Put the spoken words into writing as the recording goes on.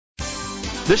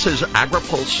This is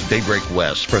AgriPulse Daybreak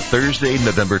West for Thursday,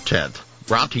 November 10th.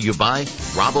 Brought to you by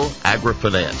Rabo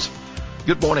AgriFinance.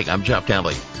 Good morning, I'm Jeff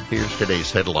Daly. Here's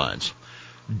today's headlines.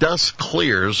 Dust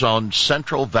clears on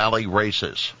Central Valley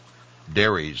races.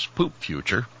 Dairy's poop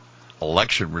future.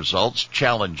 Election results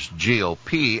challenge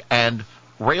GOP, and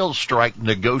rail strike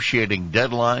negotiating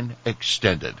deadline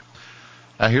extended.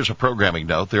 Now here's a programming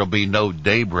note. There'll be no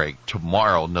daybreak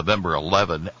tomorrow, November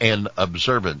 11, in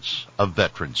observance of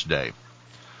Veterans Day.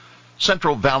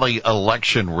 Central Valley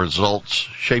election results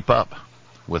shape up.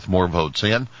 With more votes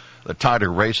in, the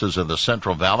tighter races in the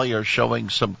Central Valley are showing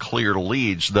some clear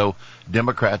leads, though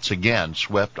Democrats again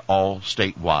swept all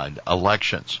statewide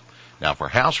elections. Now for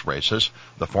House races,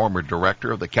 the former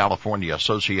director of the California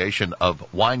Association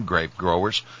of Wine Grape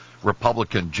Growers,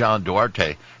 Republican John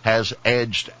Duarte, has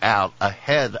edged out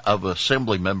ahead of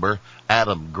Assemblymember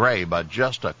Adam Gray by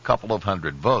just a couple of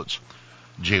hundred votes.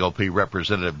 GOP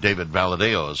Representative David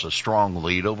Valadao has a strong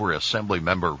lead over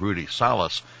Assemblymember Rudy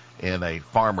Salas in a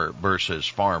farmer versus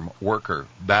farm worker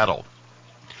battle.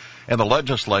 In the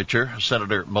legislature,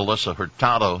 Senator Melissa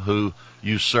Hurtado, who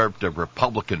usurped a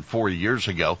Republican 4 years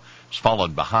ago, has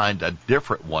fallen behind a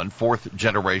different one,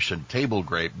 fourth-generation table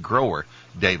grape grower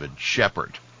David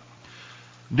Shepard.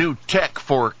 New tech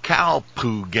for cow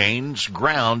poo gains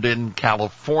ground in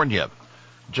California.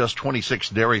 Just 26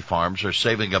 dairy farms are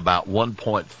saving about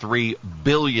 1.3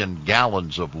 billion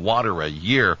gallons of water a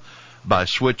year by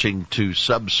switching to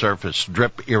subsurface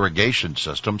drip irrigation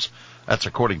systems. That's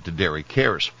according to Dairy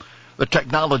Cares. The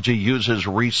technology uses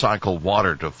recycled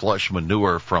water to flush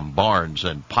manure from barns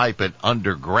and pipe it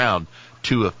underground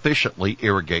to efficiently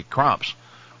irrigate crops.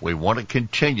 We want to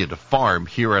continue to farm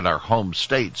here in our home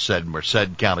state, said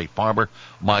Merced County farmer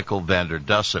Michael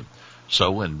Vanderdussen.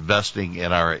 So investing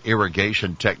in our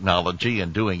irrigation technology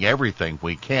and doing everything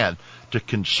we can to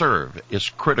conserve is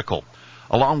critical.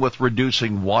 Along with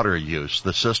reducing water use,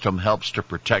 the system helps to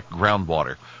protect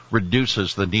groundwater,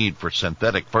 reduces the need for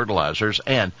synthetic fertilizers,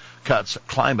 and cuts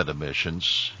climate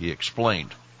emissions, he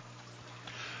explained.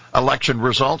 Election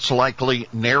results likely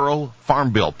narrow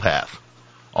Farm Bill path.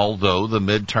 Although the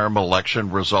midterm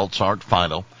election results aren't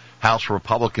final, House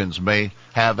Republicans may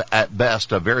have at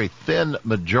best a very thin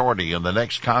majority in the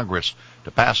next Congress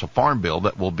to pass a farm bill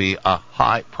that will be a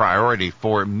high priority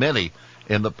for many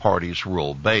in the party's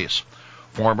rural base.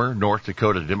 Former North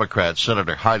Dakota Democrat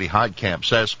Senator Heidi Heitkamp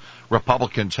says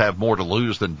Republicans have more to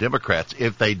lose than Democrats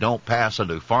if they don't pass a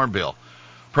new farm bill.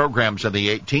 Programs in the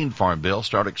 18 Farm Bill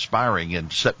start expiring in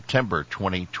September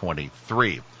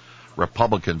 2023.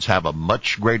 Republicans have a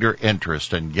much greater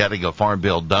interest in getting a farm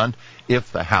bill done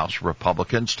if the House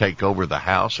Republicans take over the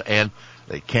House, and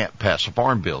they can't pass a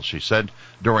farm bill, she said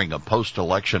during a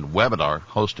post-election webinar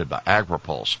hosted by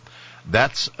AgriPulse.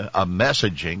 That's a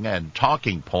messaging and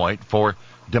talking point for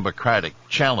Democratic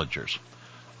challengers.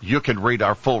 You can read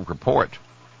our full report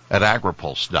at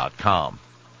agripulse.com.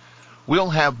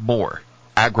 We'll have more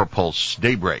AgriPulse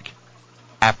Daybreak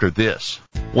after this.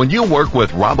 When you work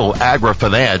with Rabo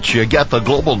AgriFinance, you get the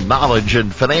global knowledge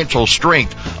and financial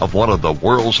strength of one of the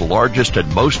world's largest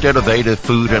and most innovative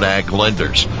food and ag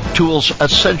lenders. Tools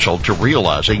essential to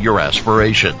realizing your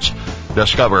aspirations.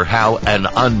 Discover how an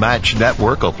unmatched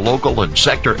network of local and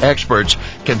sector experts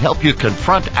can help you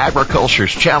confront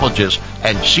agriculture's challenges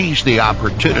and seize the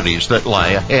opportunities that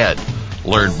lie ahead.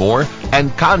 Learn more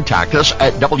and contact us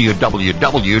at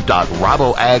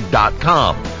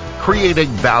www.raboag.com. Creating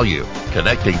value,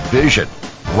 connecting vision.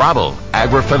 Rabo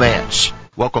AgriFinance.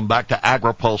 Welcome back to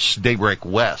AgriPulse Daybreak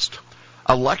West.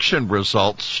 Election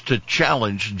results to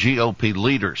challenge GOP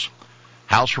leaders.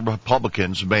 House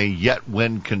Republicans may yet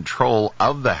win control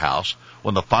of the House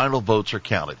when the final votes are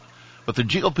counted. But the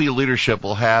GOP leadership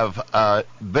will have, at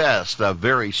best, a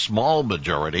very small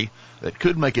majority that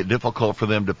could make it difficult for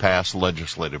them to pass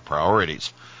legislative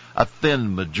priorities. A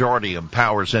thin majority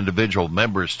empowers individual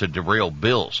members to derail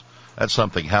bills. That's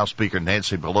something House Speaker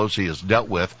Nancy Pelosi has dealt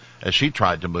with as she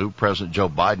tried to move President Joe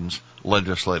Biden's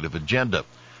legislative agenda.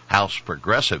 House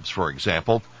progressives, for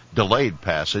example, delayed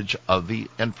passage of the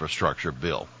infrastructure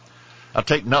bill. Now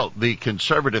take note, the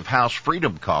conservative House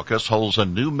Freedom Caucus holds a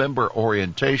new member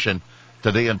orientation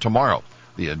today and tomorrow.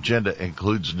 The agenda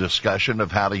includes discussion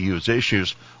of how to use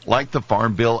issues like the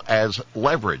Farm Bill as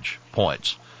leverage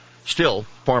points. Still,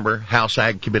 former House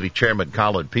Ag Committee Chairman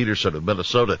Colin Peterson of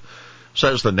Minnesota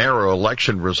says the narrow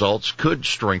election results could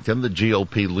strengthen the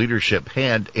GOP leadership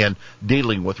hand in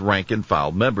dealing with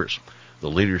rank-and-file members. The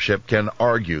leadership can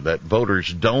argue that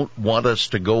voters don't want us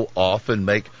to go off and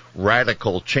make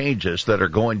radical changes that are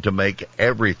going to make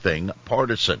everything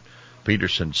partisan.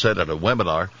 Peterson said at a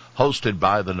webinar hosted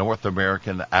by the North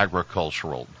American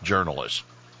Agricultural Journalist.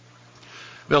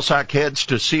 Vilsack heads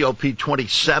to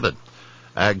COP27.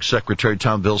 Ag Secretary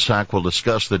Tom Vilsack will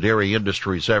discuss the dairy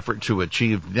industry's effort to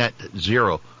achieve net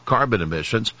zero carbon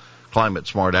emissions,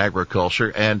 climate-smart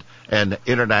agriculture, and an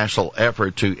international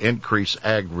effort to increase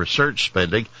ag research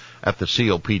spending at the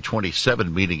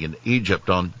COP27 meeting in Egypt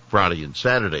on Friday and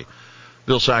Saturday.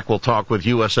 Vilsack will talk with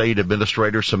USAID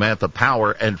Administrator Samantha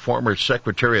Power and former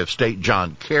Secretary of State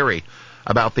John Kerry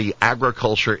about the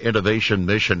Agriculture Innovation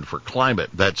Mission for Climate.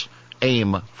 That's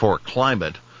AIM for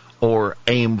Climate, or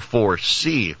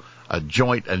AIM4C, a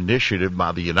joint initiative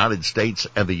by the United States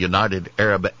and the United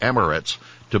Arab Emirates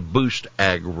to boost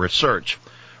ag research.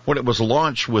 When it was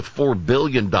launched with $4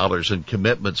 billion in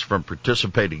commitments from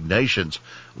participating nations,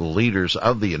 leaders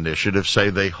of the initiative say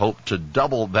they hope to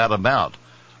double that amount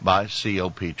by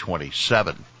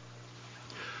COP27.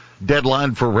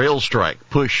 Deadline for rail strike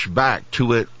pushed back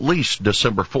to at least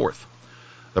December 4th.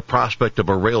 The prospect of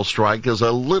a rail strike is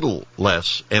a little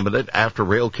less imminent after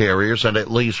rail carriers and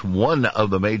at least one of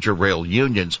the major rail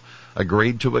unions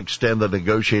agreed to extend the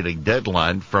negotiating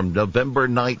deadline from November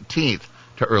 19th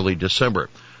to early December.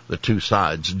 The two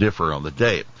sides differ on the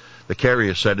date. The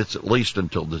carrier said it's at least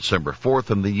until December 4th,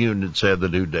 and the union said the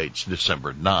new date's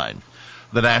December 9.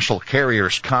 The National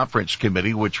Carriers Conference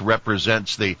Committee, which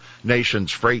represents the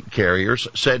nation's freight carriers,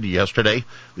 said yesterday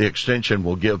the extension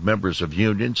will give members of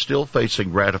unions still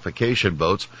facing ratification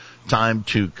votes time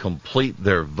to complete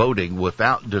their voting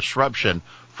without disruption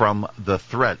from the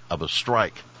threat of a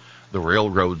strike. The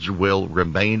railroads will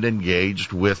remain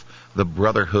engaged with the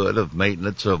Brotherhood of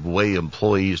Maintenance of Way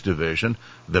Employees Division,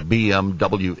 the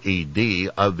BMWED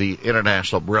of the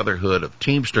International Brotherhood of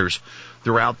Teamsters,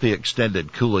 throughout the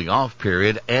extended cooling-off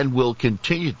period, and will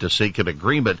continue to seek an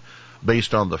agreement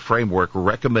based on the framework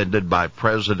recommended by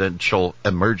Presidential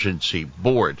Emergency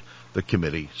Board, the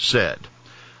committee said.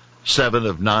 7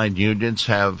 of 9 unions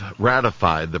have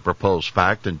ratified the proposed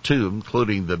pact, and 2,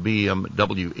 including the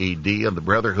BMWED and the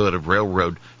Brotherhood of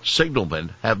Railroad Signalmen,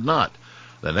 have not.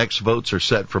 The next votes are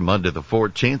set for Monday the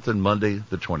 14th and Monday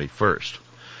the 21st.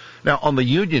 Now, on the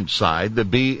union side, the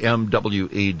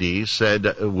BMWED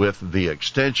said with the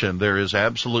extension, there is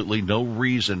absolutely no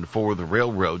reason for the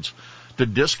railroads to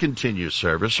discontinue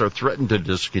service or threaten to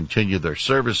discontinue their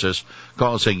services,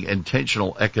 causing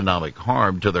intentional economic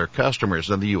harm to their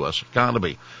customers and the U.S.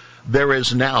 economy. There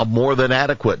is now more than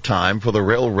adequate time for the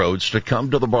railroads to come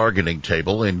to the bargaining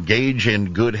table, engage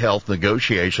in good health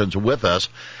negotiations with us,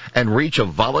 and reach a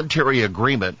voluntary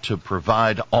agreement to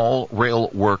provide all rail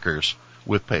workers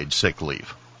with paid sick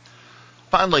leave.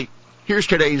 Finally, here's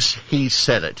today's He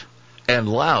Said It. And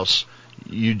Laos,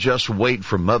 you just wait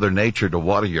for Mother Nature to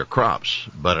water your crops.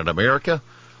 But in America,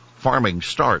 farming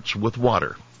starts with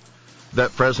water.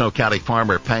 That Fresno County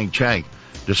farmer Pang Chang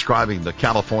describing the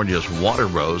California's water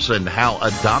woes and how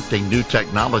adopting new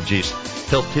technologies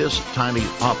helped his tiny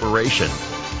operation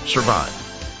survive.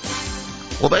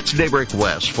 Well, that's Daybreak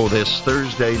West for this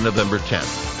Thursday, November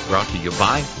 10th. Brought to you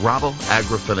by Rabo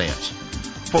AgriFinance.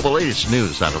 For the latest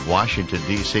news out of Washington,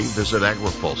 D.C., visit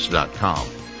agripulse.com.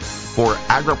 For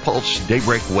AgriPulse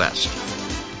Daybreak West,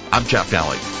 I'm Jeff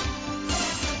Daly.